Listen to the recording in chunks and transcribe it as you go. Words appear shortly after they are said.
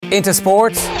Into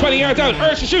sports. 20 yards out,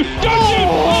 Ursa shoot, don't shoot!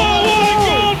 Oh, what a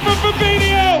goal for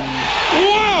Fabinho!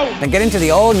 Wow! Then get into the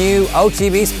all-new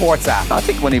OTB Sports app. I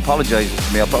think when he apologises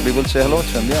to me, I probably will say hello to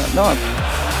him, yeah. No.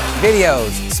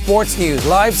 Videos, sports news,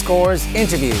 live scores,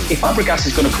 interviews. If Fabregas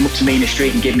is going to come up to me in the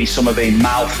street and give me some of the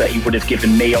mouth that he would have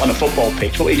given me on a football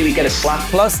pitch, what do we get a slap?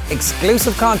 Plus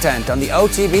exclusive content on the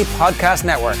OTB Podcast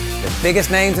Network. The biggest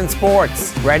names in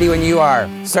sports. Ready when you are.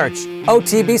 Search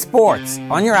OTB Sports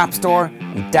on your app store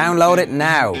and download it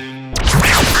now.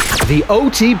 The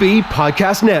OTB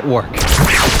Podcast Network.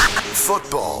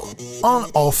 Football on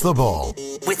Off the Ball.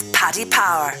 With Paddy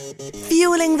Power.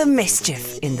 Fueling the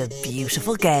mischief in the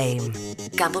beautiful game.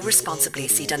 Gamble responsibly.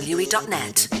 See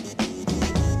dunlewy.net.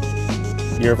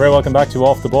 You're very welcome back to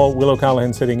Off the Ball. Will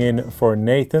O'Callaghan sitting in for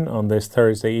Nathan on this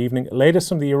Thursday evening. Latest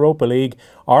from the Europa League,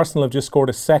 Arsenal have just scored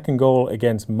a second goal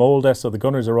against Molde, so the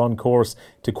Gunners are on course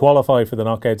to qualify for the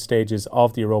knockout stages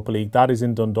of the Europa League. That is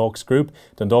in Dundalk's group.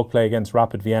 Dundalk play against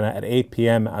Rapid Vienna at 8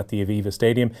 p.m. at the Aviva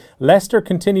Stadium. Leicester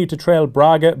continue to trail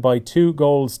Braga by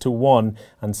 2-1,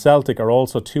 and Celtic are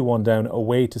also 2-1 down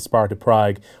away to Sparta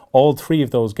Prague. All three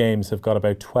of those games have got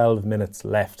about 12 minutes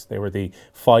left. They were the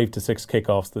 5 to 6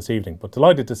 kickoffs this evening. But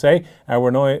delighted to say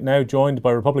we're now joined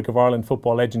by Republic of Ireland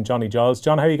football legend Johnny Giles.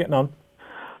 John, how are you getting on?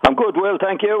 I'm good, Will,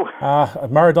 thank you.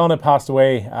 Maradona passed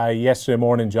away yesterday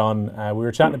morning, John. We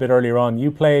were chatting a bit earlier on.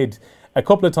 You played a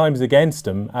couple of times against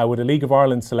him with a League of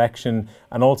Ireland selection,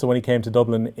 and also when he came to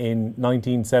Dublin in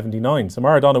 1979. So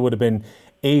Maradona would have been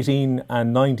 18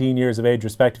 and 19 years of age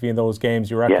respectively in those games.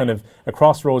 You were at kind of a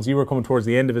crossroads. You were coming towards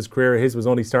the end of his career. His was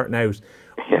only starting out.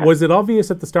 Yeah. Was it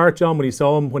obvious at the start, John, when you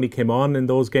saw him, when he came on in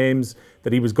those games,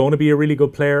 that he was going to be a really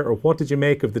good player? Or what did you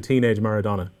make of the teenage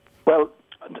Maradona? Well,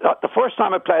 the first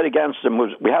time I played against him was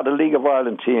we had a League of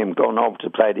Ireland team going over to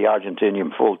play the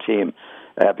Argentinian full team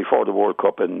before the World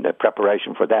Cup in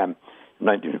preparation for them in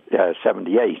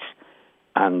 1978.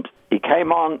 And he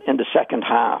came on in the second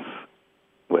half,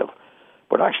 Will.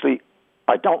 But actually,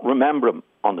 I don't remember him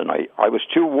on the night. I was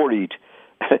too worried,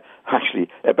 actually,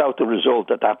 about the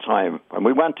result at that time. When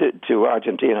we went to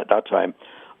Argentina at that time,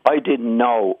 I didn't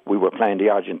know we were playing the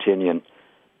Argentinian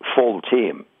full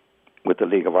team with the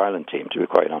League of Ireland team, to be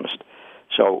quite honest.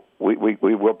 So we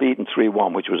were beaten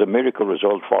 3-1, which was a miracle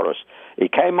result for us. He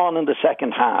came on in the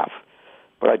second half,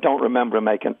 but I don't remember him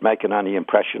making any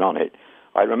impression on it.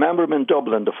 I remember him in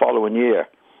Dublin the following year.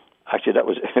 Actually,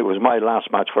 it was my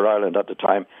last match for Ireland at the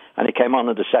time, and he came on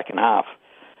in the second half.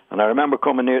 And I remember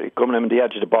coming in the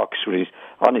edge of the box when he's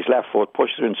on his left foot,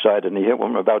 pushed it inside, and he hit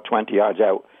one about 20 yards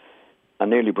out and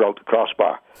nearly broke the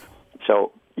crossbar.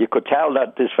 So you could tell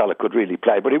that this fella could really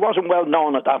play, but he wasn't well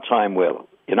known at that time, Will.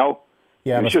 You know,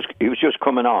 he was just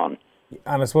coming on.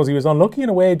 And I suppose he was unlucky in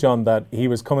a way, John, that he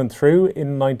was coming through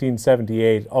in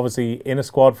 1978, obviously in a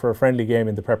squad for a friendly game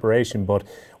in the preparation, but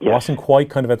wasn't quite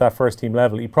kind of at that first team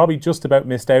level. He probably just about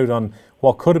missed out on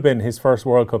what could have been his first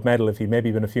World Cup medal if he'd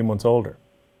maybe been a few months older.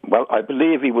 Well, I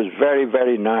believe he was very,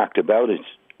 very narked about it,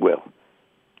 Will.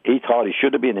 He thought he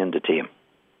should have been in the team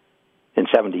in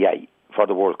 78 for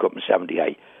the World Cup in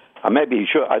 78. And maybe he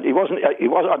should. He wasn't.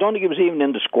 I don't think he was even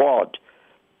in the squad.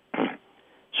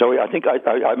 So I think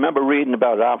I remember reading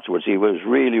about it afterwards. He was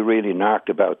really, really narked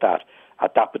about that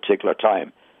at that particular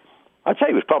time. I'd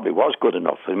say he probably was good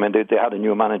enough. I mean, they had a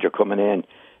new manager coming in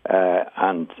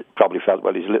and probably felt,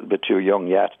 well, he's a little bit too young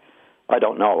yet. I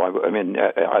don't know.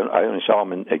 I only saw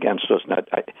him against us,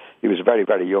 and he was a very,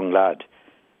 very young lad.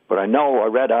 But I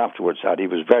read afterwards that he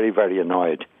was very, very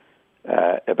annoyed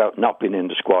about not being in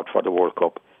the squad for the World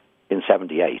Cup in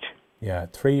 78. Yeah,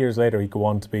 3 years later he'd go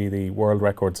on to be the world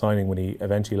record signing when he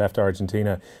eventually left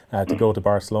Argentina to go to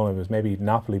Barcelona. It was maybe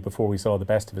Napoli before we saw the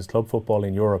best of his club football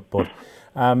in Europe. But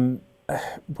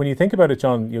when you think about it,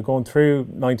 John, you're going through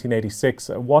 1986.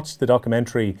 I watched the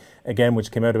documentary again, which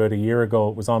came out about a year ago.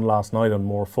 It was on last night on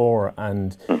More 4.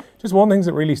 And just one thing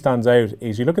that really stands out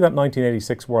is you look at that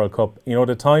 1986 World Cup, you know, at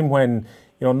a time when,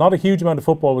 you know, not a huge amount of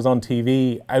football was on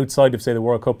TV outside of, say, the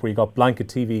World Cup where you got blanket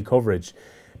TV coverage.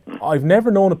 I've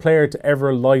never known a player to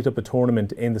ever light up a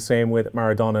tournament in the same way that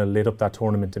Maradona lit up that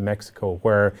tournament in Mexico,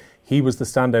 where he was the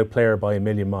standout player by a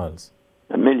million miles.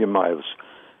 A million miles.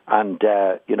 And,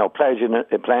 playing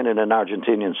in an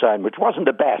Argentinian side, which wasn't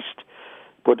the best,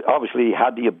 but obviously he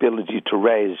had the ability to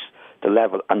raise the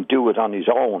level and do it on his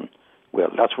own. Well,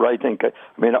 that's what I think.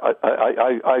 I mean,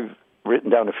 I've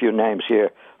written down a few names here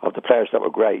of the players that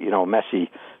were great. You know, Messi,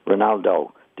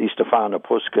 Ronaldo, Di Stefano,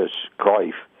 Puskas,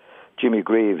 Cruyff, Jimmy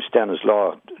Greaves, Dennis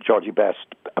Law, Georgie Best,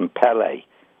 and Pele.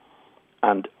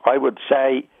 And I would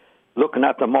say, looking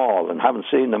at them all and having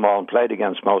seen them all and played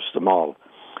against most of them all,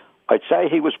 I'd say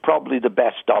he was probably the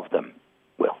best of them,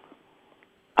 Will.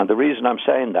 And the reason I'm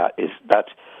saying that is that,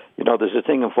 there's a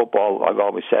thing in football I've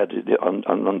always said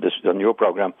on your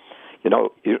program,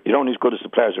 you're only as good as the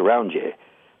players around you.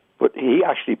 But he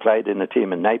actually played in a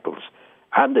team in Naples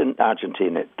and in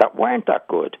Argentina that weren't that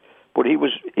good. But he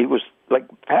was like,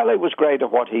 Pele was great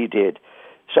at what he did.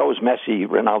 So was Messi,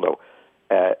 Ronaldo.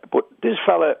 But this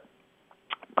fella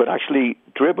could actually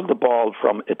dribble the ball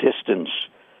from a distance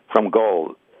from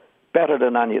goal better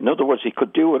than any. In other words, he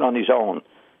could do it on his own.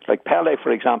 Like Pele,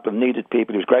 for example, needed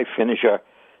people. He was a great finisher.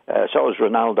 So was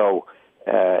Ronaldo.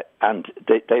 And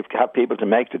they've had people to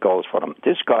make the goals for him.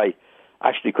 This guy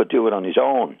actually could do it on his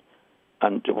own.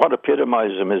 And what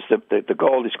epitomises him is the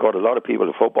goal he scored. A lot of people,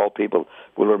 the football people,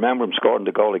 will remember him scoring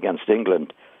the goal against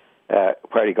England,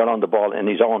 where he got on the ball in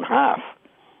his own half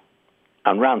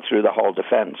and ran through the whole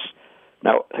defence.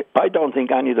 Now, I don't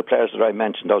think any of the players that I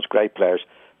mentioned, those great players,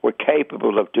 were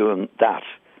capable of doing that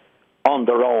on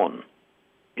their own,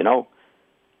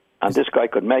 And this guy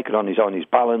could make it on his own. His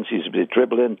balance, his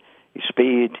dribbling, his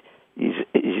speed, he's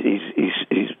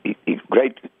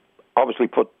great. Obviously,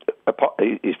 put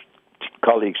his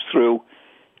colleagues through.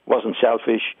 Wasn't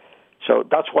selfish, so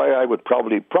that's why I would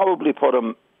probably put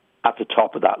him at the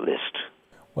top of that list.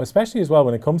 Well, especially as well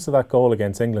when it comes to that goal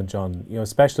against England, John,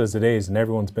 special as it is, and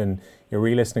everyone's been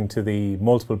re-listening to the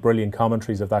multiple brilliant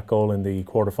commentaries of that goal in the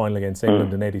quarter-final against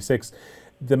England in '86.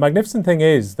 The magnificent thing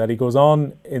is that he goes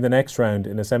on in the next round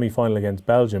in a semi-final against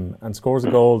Belgium and scores a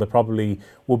goal that probably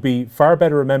would be far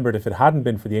better remembered if it hadn't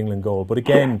been for the England goal. But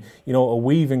again, a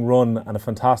weaving run and a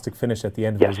fantastic finish at the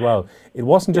end of it as well. It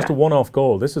wasn't just a one-off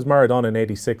goal. This was Maradona in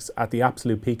 '86 at the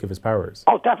absolute peak of his powers.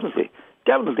 Oh, definitely.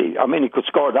 Definitely. I mean, he could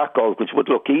score that goal, which would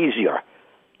look easier,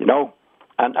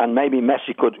 and maybe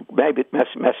Messi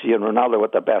and Ronaldo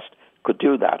at their best could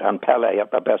do that, and Pele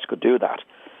at their best could do that.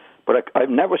 But I've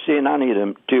never seen any of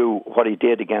them do what he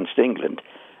did against England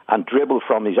and dribble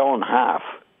from his own half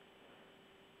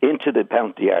into the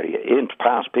penalty area, into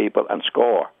past people and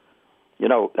score.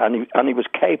 And he was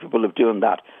capable of doing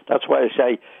that. That's why I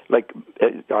say,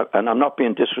 and I'm not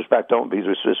being disrespectful, don't be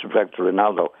disrespectful to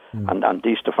Ronaldo and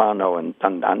Di Stefano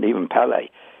and even Pele.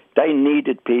 They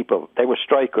needed people. They were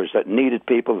strikers that needed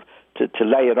people to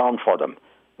lay it on for them.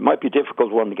 It might be a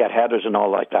difficult one to get headers and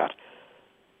all like that.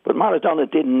 But Maradona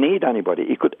didn't need anybody.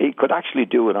 He could actually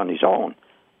do it on his own.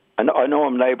 And I know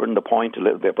I'm labouring the point a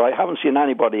little bit, but I haven't seen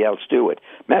anybody else do it.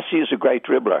 Messi is a great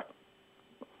dribbler,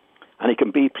 and he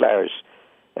can beat players.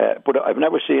 But I've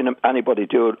never seen anybody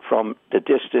do it from the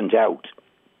distance out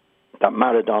that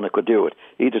Maradona could do it,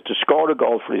 either to score a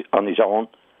goal on his own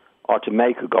or to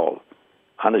make a goal.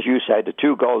 And as you say, the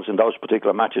two goals in those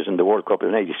particular matches in the World Cup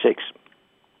in '86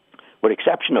 were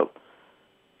exceptional.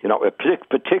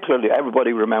 Particularly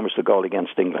everybody remembers the goal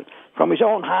against England. From his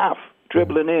own half,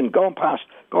 dribbling in, going past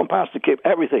the keep,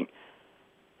 everything.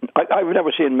 I've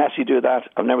never seen Messi do that.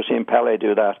 I've never seen Pele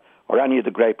do that, or any of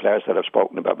the great players that I've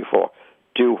spoken about before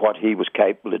do what he was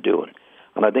capable of doing.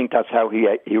 And I think that's how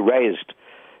he raised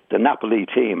the Napoli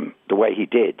team the way he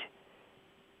did.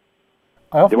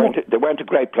 There weren't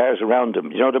great players around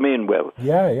him. You know what I mean, Will?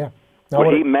 Yeah. No,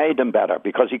 but he made them better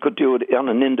because he could do it on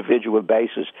an individual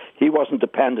basis. He wasn't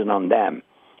dependent on them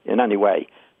in any way.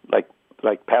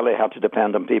 Like Pele had to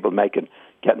depend on people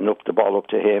getting up the ball up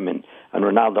to him, and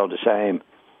Ronaldo the same.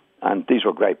 And these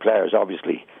were great players,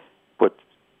 obviously. But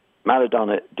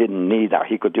Maradona didn't need that.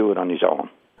 He could do it on his own.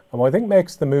 And what I think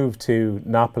makes the move to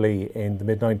Napoli in the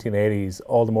mid-1980s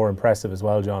all the more impressive as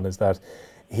well, John, is that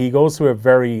he goes to a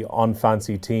very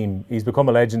unfancy team. He's become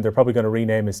a legend. They're probably going to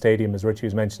rename his stadium, as Richie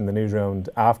was mentioned in the newsround,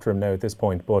 after him now at this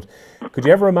point. But could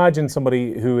you ever imagine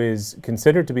somebody who is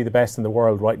considered to be the best in the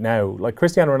world right now? Like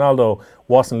Cristiano Ronaldo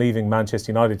wasn't leaving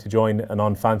Manchester United to join an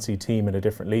unfancy team in a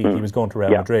different league. He was going to Real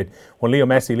Madrid. When Leo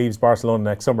Messi leaves Barcelona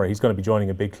next summer, he's going to be joining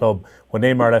a big club. When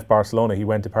Neymar left Barcelona, he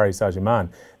went to Paris Saint-Germain.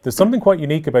 There's something quite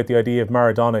unique about the idea of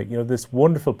Maradona. This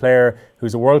wonderful player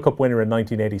who's a World Cup winner in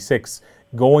 1986,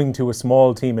 going to a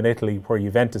small team in Italy where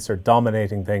Juventus are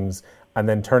dominating things and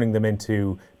then turning them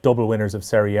into double winners of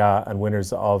Serie A and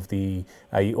winners of the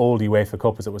old UEFA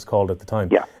Cup, as it was called at the time.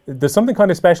 Yeah. There's something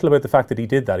kind of special about the fact that he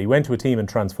did that. He went to a team and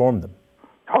transformed them.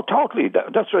 Oh, totally.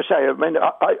 That's what I say. I mean,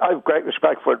 I have great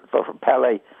respect for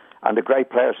Pele and the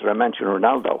great players that I mentioned,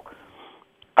 Ronaldo.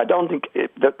 I don't think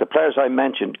that the players I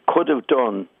mentioned could have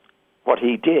done what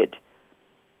he did,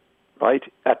 right,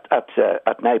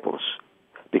 at Naples,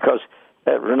 because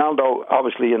Ronaldo,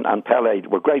 obviously, and Pele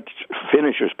were great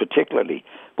finishers particularly,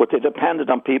 but they depended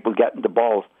on people getting the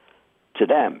ball to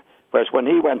them. Whereas when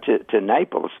he went to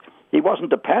Naples, he wasn't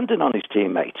dependent on his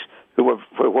teammates, who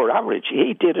were average.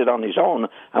 He did it on his own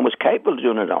and was capable of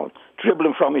doing it on,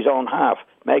 dribbling from his own half,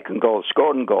 making goals,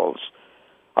 scoring goals.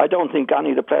 I don't think any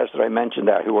of the players that I mentioned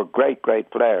there, who were great,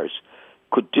 great players,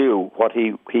 could do what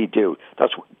he do.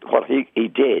 That's what he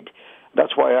did.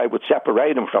 That's why I would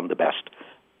separate him from the best.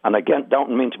 And again,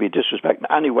 don't mean to be disrespectful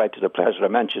anyway to the players that I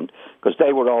mentioned, because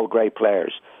they were all great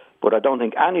players. But I don't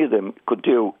think any of them could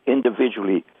do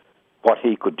individually what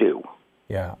he could do.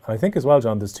 Yeah, and I think as well,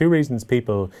 John, there's two reasons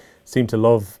people seem to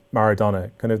love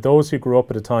Maradona. Kind of those who grew up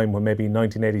at a time when maybe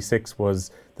 1986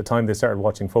 was the time they started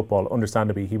watching football.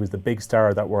 Understandably, he was the big star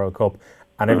of that World Cup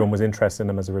and everyone was interested in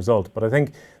him as a result. But I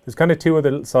think there's kind of two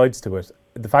other sides to it.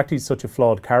 The fact he's such a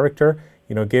flawed character,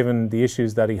 you know, given the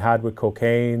issues that he had with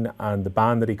cocaine and the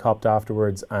ban that he copped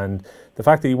afterwards, and the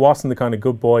fact that he wasn't the kind of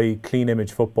good boy, clean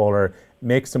image footballer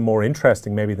makes him more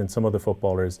interesting maybe than some other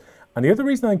footballers. And the other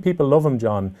reason I think people love him,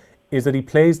 John, is that he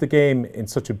plays the game in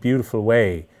such a beautiful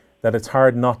way that it's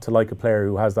hard not to like a player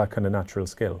who has that kind of natural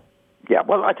skill. Yeah,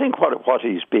 well, I think what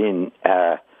he's been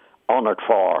honoured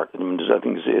for, I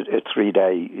think it's a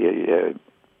 3-day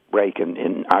break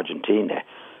in Argentina,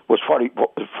 was for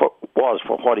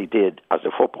what he did as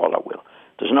a footballer, Will.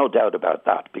 There's no doubt about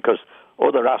that, because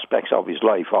other aspects of his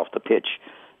life off the pitch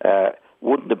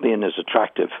wouldn't have been as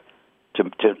attractive to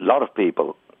a lot of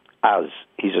people as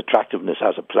his attractiveness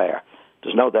as a player.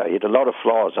 There's no doubt he had a lot of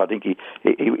flaws. I think he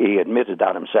admitted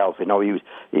that himself. You know, he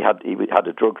had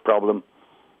a drugs problem.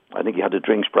 I think he had a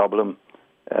drinks problem.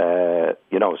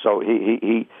 You know, so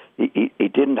he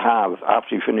didn't have,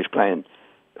 after he finished playing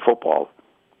football,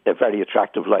 a very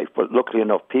attractive life. But luckily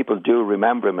enough, people do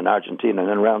remember him in Argentina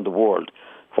and around the world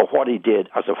for what he did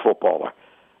as a footballer.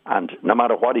 And no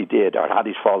matter what he did or had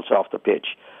his faults off the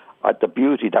pitch, the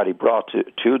beauty that he brought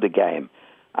to the game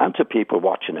and to people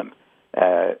watching him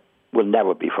will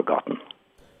never be forgotten.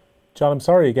 John, I'm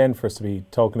sorry again for us to be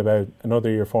talking about another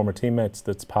of your former teammates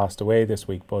that's passed away this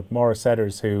week, but Maurice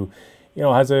Setters, who, you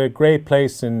know, has a great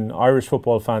place in Irish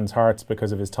football fans' hearts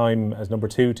because of his time as number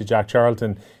 2 to Jack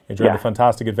Charlton during the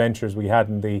fantastic adventures we had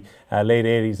in the late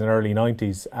 80s and early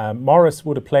 90s. Maurice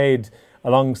would have played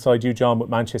alongside you, John, with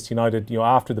Manchester United, you know,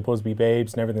 after the Busby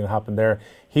Babes and everything that happened there.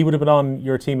 He would have been on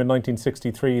your team in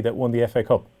 1963 that won the FA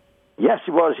Cup. Yes,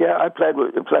 he was. Yeah, I played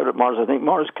with Maurice. I think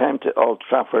Maurice came to Old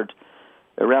Trafford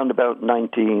around about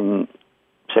 59-60,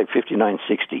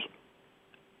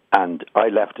 and I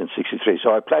left in 63.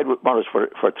 So I played with Maurice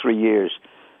for 3 years,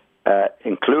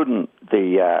 including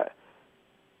the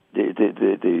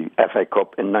FA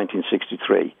Cup in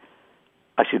 1963.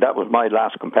 Actually, that was my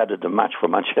last competitive match for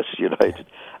Manchester United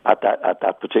at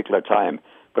that particular time.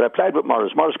 But I played with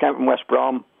Maurice. Maurice came from West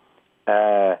Brom.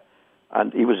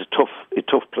 And he was a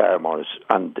tough player, Maurice,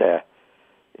 and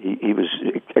he was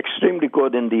extremely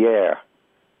good in the air.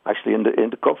 Actually, in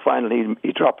the cup final,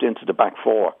 he dropped into the back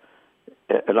four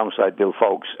alongside Bill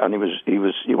Foulkes, and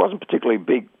he wasn't particularly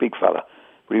big fella,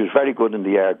 but he was very good in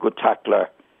the air, good tackler,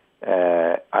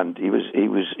 and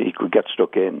he could get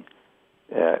stuck in,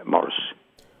 Maurice.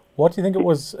 What do you think it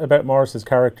was about Maurice's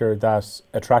character that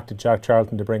attracted Jack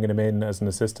Charlton to bringing him in as an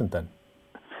assistant then?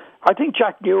 I think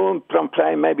Jack knew him from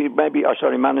playing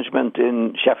management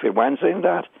in Sheffield Wednesday and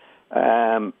that.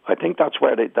 I think that's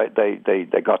where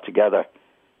they got together.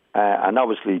 And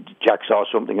obviously Jack saw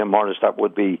something in Maurice that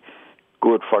would be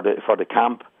good for the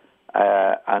camp.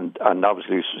 And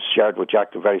obviously shared with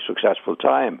Jack a very successful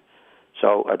time.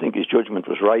 So I think his judgment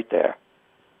was right there.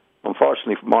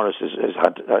 Unfortunately, Maurice has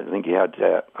had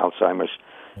Alzheimer's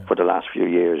for the last few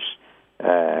years.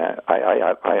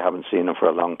 I haven't seen him for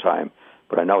a long time.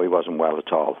 But I know he wasn't well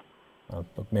at all. Well,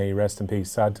 may he rest in peace.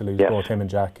 Sad to lose both him and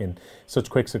Jack in such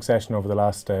quick succession over the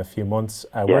last few months.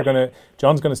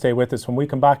 John's going to stay with us. When we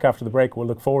come back after the break, we'll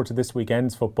look forward to this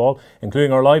weekend's football,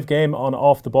 including our live game on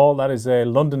Off the Ball. That is a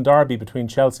London derby between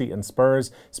Chelsea and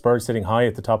Spurs. Spurs sitting high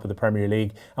at the top of the Premier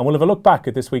League. And we'll have a look back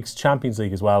at this week's Champions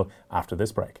League as well after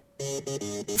this break.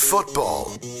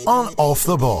 Football on Off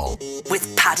the Ball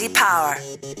with Paddy Power,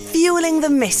 fueling the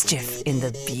mischief in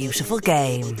the beautiful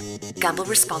game. Gamble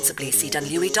responsibly. See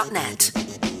dunlewy.net.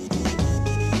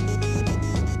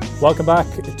 Welcome back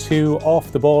to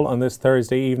Off the Ball on this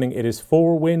Thursday evening. It is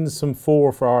 4 wins, some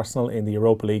 4 for Arsenal in the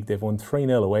Europa League. They've won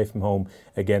 3-0 away from home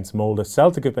against Molde.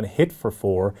 Celtic have been hit for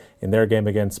 4 in their game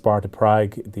against Sparta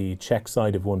Prague. The Czech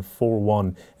side have won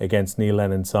 4-1 against Neil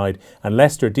Lennon's side. And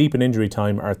Leicester, deep in injury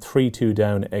time, are 3-2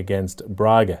 down against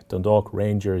Braga. Dundalk,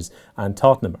 Rangers and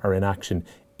Tottenham are in action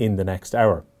in the next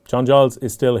hour. John Giles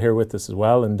is still here with us as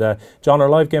well. And John, our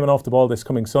live game on Off the Ball this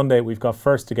coming Sunday, we've got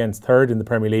first against third in the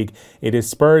Premier League. It is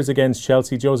Spurs against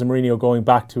Chelsea. Jose Mourinho going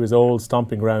back to his old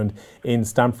stomping ground in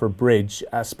Stamford Bridge.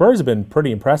 Spurs have been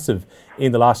pretty impressive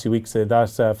in the last few weeks.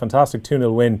 That fantastic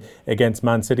 2-0 win against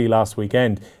Man City last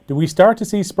weekend. Do we start to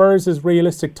see Spurs as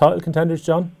realistic title contenders,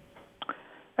 John?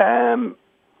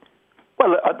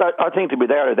 Well, I think to be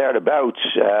there or thereabouts,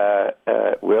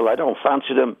 Will. I don't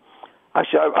fancy them.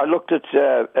 Actually, I looked at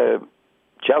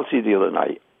Chelsea the other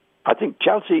night. I think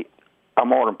Chelsea are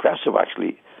more impressive,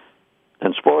 actually,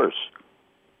 than Spurs.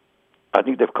 I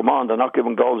think they've come on. They're not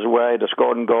giving goals away. They're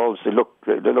scoring goals. They look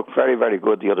very, very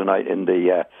good the other night in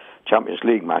the Champions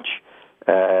League match.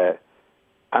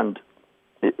 And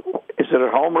is it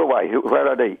at home or away? Where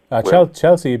are they?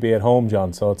 Chelsea would be at home,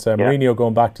 John. So it's Mourinho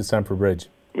going back to Stamford Bridge.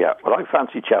 Yeah, well, I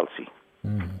fancy Chelsea.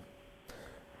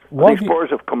 I think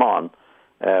Spurs have come on,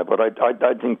 but I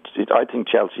think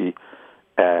Chelsea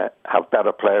have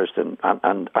better players than,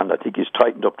 and I think he's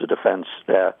tightened up the defence.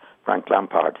 Frank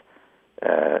Lampard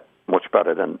much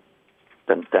better than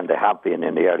they have been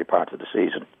in the early part of the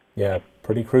season. Yeah,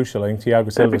 pretty crucial. I think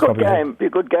Thiago Silva be a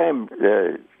good game,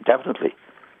 definitely.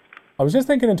 I was just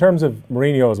thinking in terms of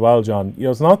Mourinho as well, John.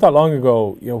 It's not that long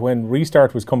ago, when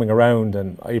Restart was coming around,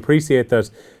 and I appreciate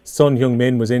that Son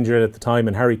Heung-min was injured at the time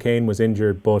and Harry Kane was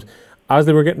injured, but as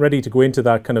they were getting ready to go into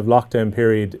that kind of lockdown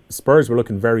period, Spurs were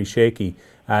looking very shaky.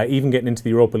 Even getting into the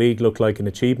Europa League looked like an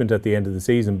achievement at the end of the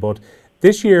season. But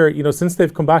this year, since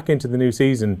they've come back into the new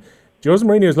season, Jose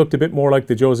Mourinho's looked a bit more like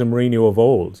the Jose Mourinho of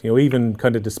old. Even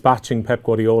kind of dispatching Pep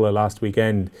Guardiola last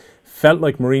weekend felt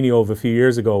like Mourinho of a few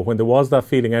years ago, when there was that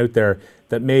feeling out there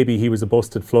that maybe he was a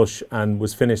busted flush and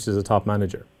was finished as a top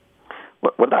manager.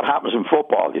 Well, that happens in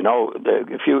football. A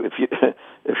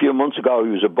few months ago he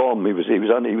was a bum. He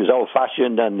was old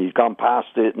fashioned and he's gone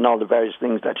past it and all the various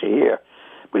things that you hear.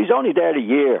 But he's only there a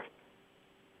year,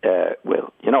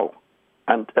 Will.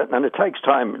 And it takes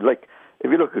time. Like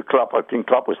if you look at Klopp, I think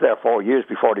Klopp was there 4 years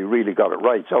before he really got it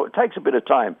right. So it takes a bit of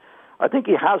time. I think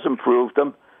he has improved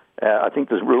them. I think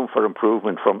there's room for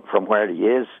improvement from where he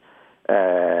is,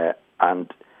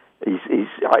 and he's.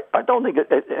 I don't think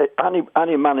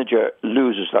any manager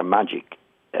loses their magic.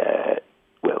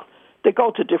 Will they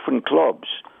go to different clubs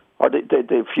or they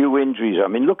have few injuries? I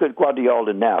mean, look at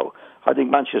Guardiola now. I think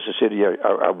Manchester City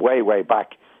are way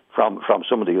back from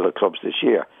some of the other clubs this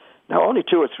year. Now, only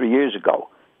 2 or 3 years ago,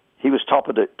 he was top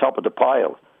of the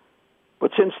pile,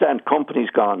 but since then, Kompany's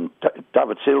gone,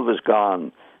 David Silva's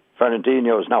gone.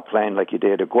 Fernandinho is not playing like he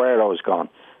did. Aguero is gone.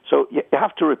 So you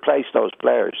have to replace those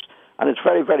players, and it's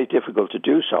very, very difficult to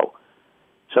do so.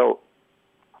 So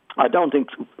I don't think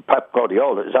Pep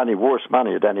Guardiola is any worse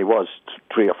manager than he was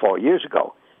 3 or 4 years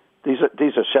ago.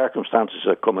 These are circumstances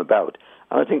that come about.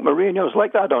 And I think Mourinho's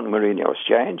like that. I don't think Mourinho has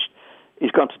changed.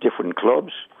 He's gone to different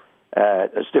clubs.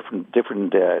 There's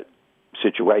different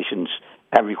situations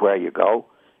everywhere you go.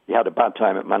 He had a bad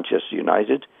time at Manchester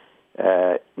United.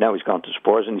 Now he's gone to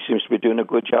Spurs and he seems to be doing a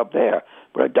good job there.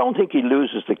 But I don't think he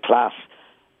loses the class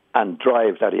and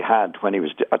drive that he had when he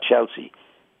was at Chelsea.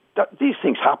 These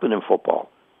things happen in football.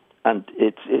 And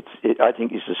I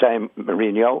think he's the same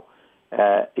Mourinho.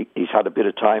 He's had a bit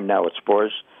of time now at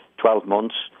Spurs, 12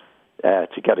 months,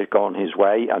 to get it going his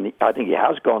way. And I think he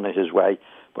has gone it his way.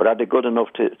 But are they good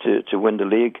enough to win the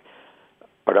league?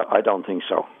 But I don't think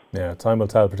so. Yeah, time will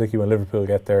tell, particularly when Liverpool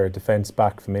get their defence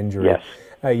back from injury. Yes.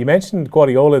 You mentioned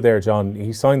Guardiola there, John.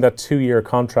 He signed that 2-year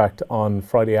contract on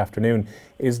Friday afternoon.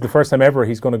 Is the first time ever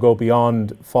he's going to go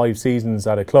beyond 5 seasons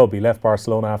at a club. He left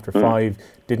Barcelona after 5,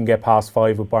 didn't get past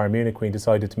 5 with Bayern Munich when he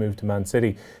decided to move to Man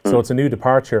City. So it's a new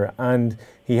departure, and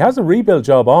he has a rebuild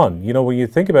job on. When you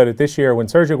think about it this year, when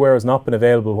Sergio Aguero's not been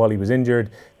available while he was injured,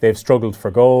 they've struggled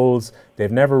for goals.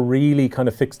 They've never really kind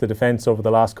of fixed the defence over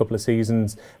the last couple of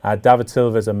seasons. David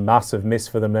Silva is a massive miss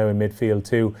for them now in midfield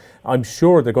too. I'm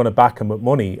sure they're going to back him with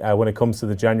money when it comes to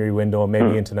the January window and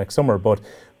maybe into next summer. But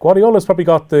Guardiola's probably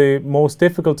got the most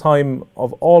difficult time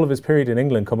of all of his period in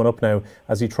England coming up now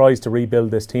as he tries to rebuild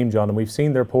this team, John, and we've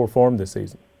seen their poor form this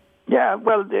season. Yeah,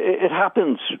 well, it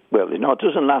happens. Well, it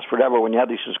doesn't last forever when you have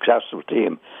this successful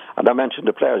team. And I mentioned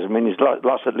the players. I mean, he's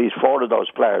lost at least 4 of those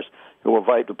players who were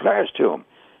vital players to him,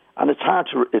 and it's hard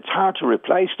to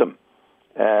replace them.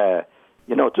 It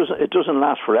doesn't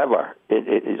last forever.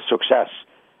 It's success,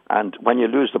 and when you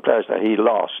lose the players that he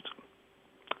lost,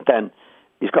 then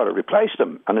he's got to replace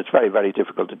them, and it's very, very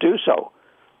difficult to do so.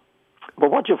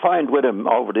 But what you find with him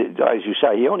as you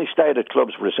say, he only stayed at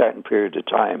clubs for a certain period of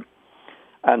time.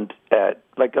 And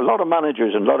like a lot of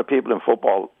managers and a lot of people in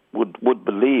football would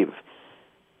believe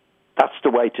that's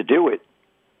the way to do it,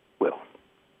 Will.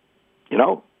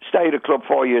 Stay at a club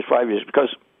 4 years, 5 years, because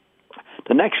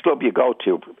the next club you go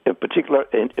to, in particular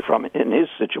in his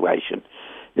situation,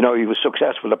 he was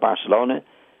successful at Barcelona,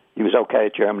 he was okay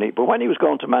at Germany, but when he was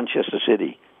going to Manchester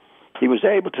City, he was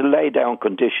able to lay down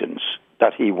conditions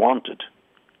that he wanted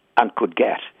and could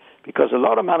get. Because a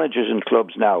lot of managers in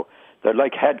clubs now, They're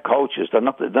like head coaches. They're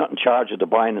not in charge of the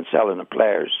buying and selling of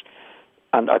players.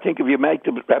 And I think if you make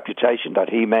the reputation that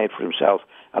he made for himself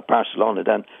at Barcelona,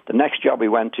 then the next job he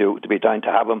went to be down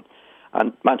to have him,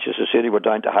 and Manchester City were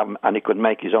down to have him, and he could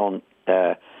make his own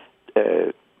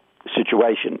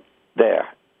situation there,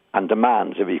 and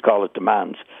demands, if you call it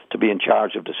demands, to be in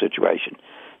charge of the situation.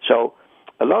 So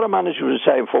a lot of managers would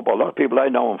say in football, a lot of people I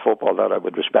know in football that I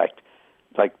would respect,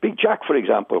 like Big Jack, for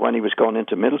example, when he was going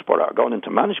into Middlesbrough or going into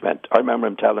management, I remember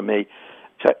him telling me,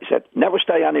 he said, never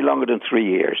stay any longer than 3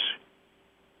 years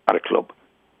at a club.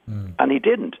 And he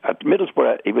didn't. At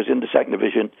Middlesbrough, he was in the second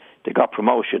division. They got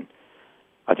promotion.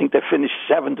 I think they finished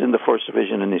 7th in the first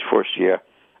division in his first year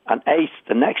and 8th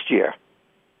the next year.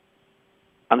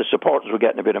 And the supporters were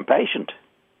getting a bit impatient.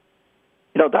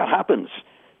 That happens.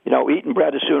 Eating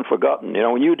bread is soon forgotten.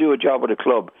 When you do a job at a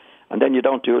club and then you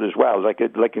don't do it as well, like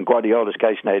in Guardiola's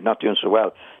case now, not doing so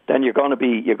well, then you're going to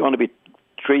be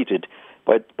treated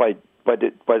by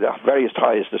the various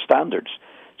highest of standards.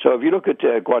 So if you look at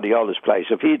Guardiola's place,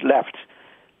 if he'd left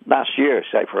last year,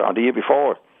 say or the year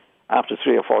before, after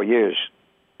 3 or 4 years,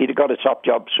 he'd have got a top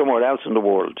job somewhere else in the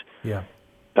world. Yeah.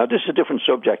 Now this is a different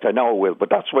subject, I know it will, but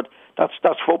that's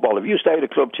football. If you stay at a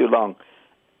club too long,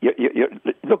 you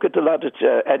look at the lad at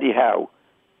Eddie Howe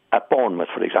at Bournemouth,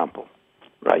 for example.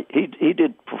 Right? He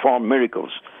did perform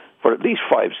miracles for at least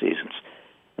 5 seasons,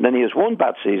 and then he has one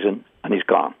bad season and he's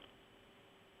gone.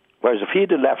 Whereas if he'd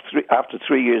have left after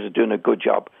 3 years of doing a good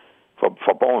job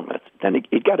for Bournemouth, then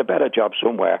he'd get a better job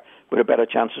somewhere with a better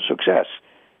chance of success.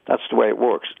 That's the way it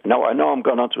works. Now, I know I'm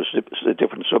going on to a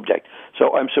different subject,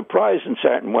 so I'm surprised in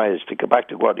certain ways, to go back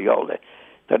to Guardiola,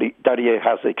 that he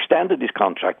has extended his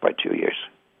contract by 2 years.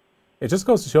 It just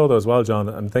goes to show, though, as well, John,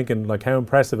 I'm thinking like how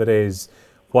impressive it is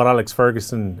what Alex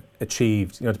Ferguson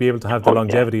achieved, to be able to have the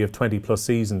longevity of 20 plus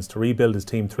seasons, to rebuild his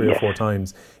team 3 or 4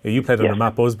 times. You played under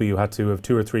Matt Busby, who had to have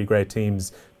 2 or 3 great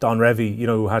teams. Don Revie,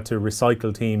 who had to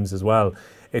recycle teams as well.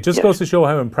 It just goes to show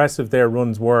how impressive their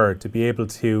runs were, to be able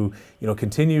to,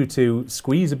 continue to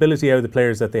squeeze ability out of the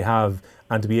players that they have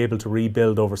and to be able to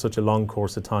rebuild over such a long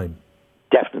course of time.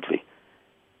 Definitely.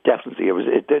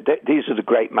 These are the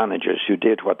great managers who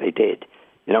did what they did.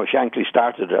 Shankly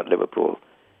started at Liverpool,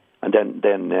 and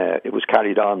then it was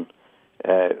carried on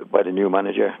by the new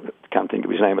manager. Can't think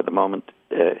of his name at the moment.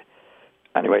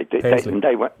 Anyway,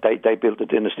 they built a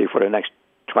dynasty for the next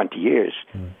 20 years.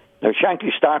 Now,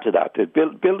 Shankly started that.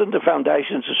 Building the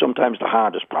foundations is sometimes the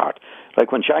hardest part.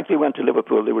 Like when Shankly went to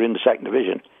Liverpool, they were in the second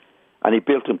division, and he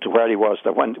built them to where he was.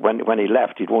 That when he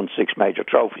left, he'd won 6 major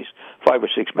trophies, 5 or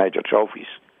 6 major trophies.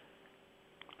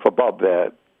 For Bob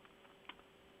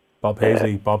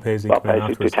Paisley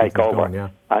to take over,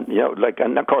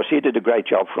 and of course he did a great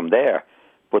job from there.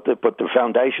 But the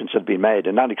foundations had been made.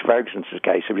 In Alex Ferguson's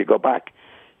case, if you go back,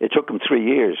 it took him 3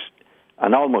 years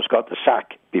and almost got the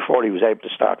sack before he was able to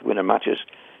start winning matches.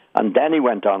 And then he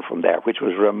went on from there, which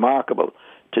was remarkable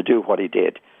to do what he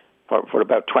did for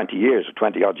about 20 years or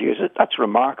 20 odd years. That's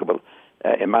remarkable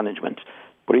in management.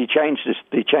 But he changed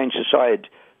the side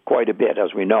quite a bit,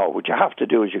 as we know, which you have to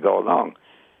do as you go along.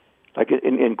 Like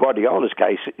in Guardiola's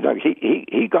case,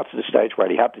 he got to the stage where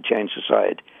he had to change the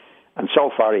side, and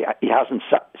so far he hasn't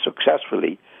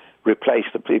successfully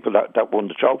replaced the people that won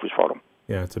the trophies for him.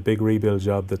 Yeah, it's a big rebuild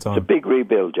job that's on. It's a big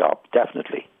rebuild job,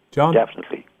 definitely. John,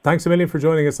 definitely. Thanks a million for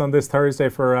joining us on this Thursday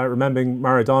for remembering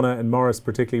Maradona and Morris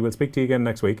particularly. We'll speak to you again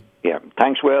next week. Yeah,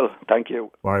 thanks, Will. Thank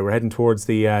you. All right, we're heading towards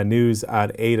the news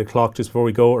at 8 o'clock. Just before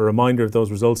we go, a reminder of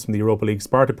those results from the Europa League.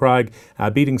 Sparta Prague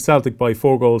beating Celtic by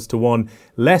 4-1.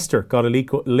 Leicester got a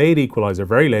very late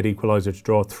equaliser to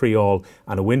draw 3-3,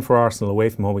 and a win for Arsenal away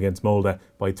from home against Molde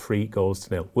by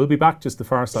 3-0. We'll be back just the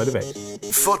far side of 8.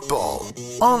 Football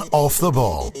on Off the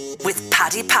Ball. With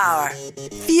Paddy Power,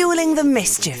 fueling the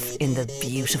mischief in the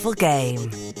beautiful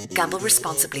game. Gamble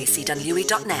responsibly. See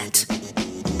Dunlewy.net.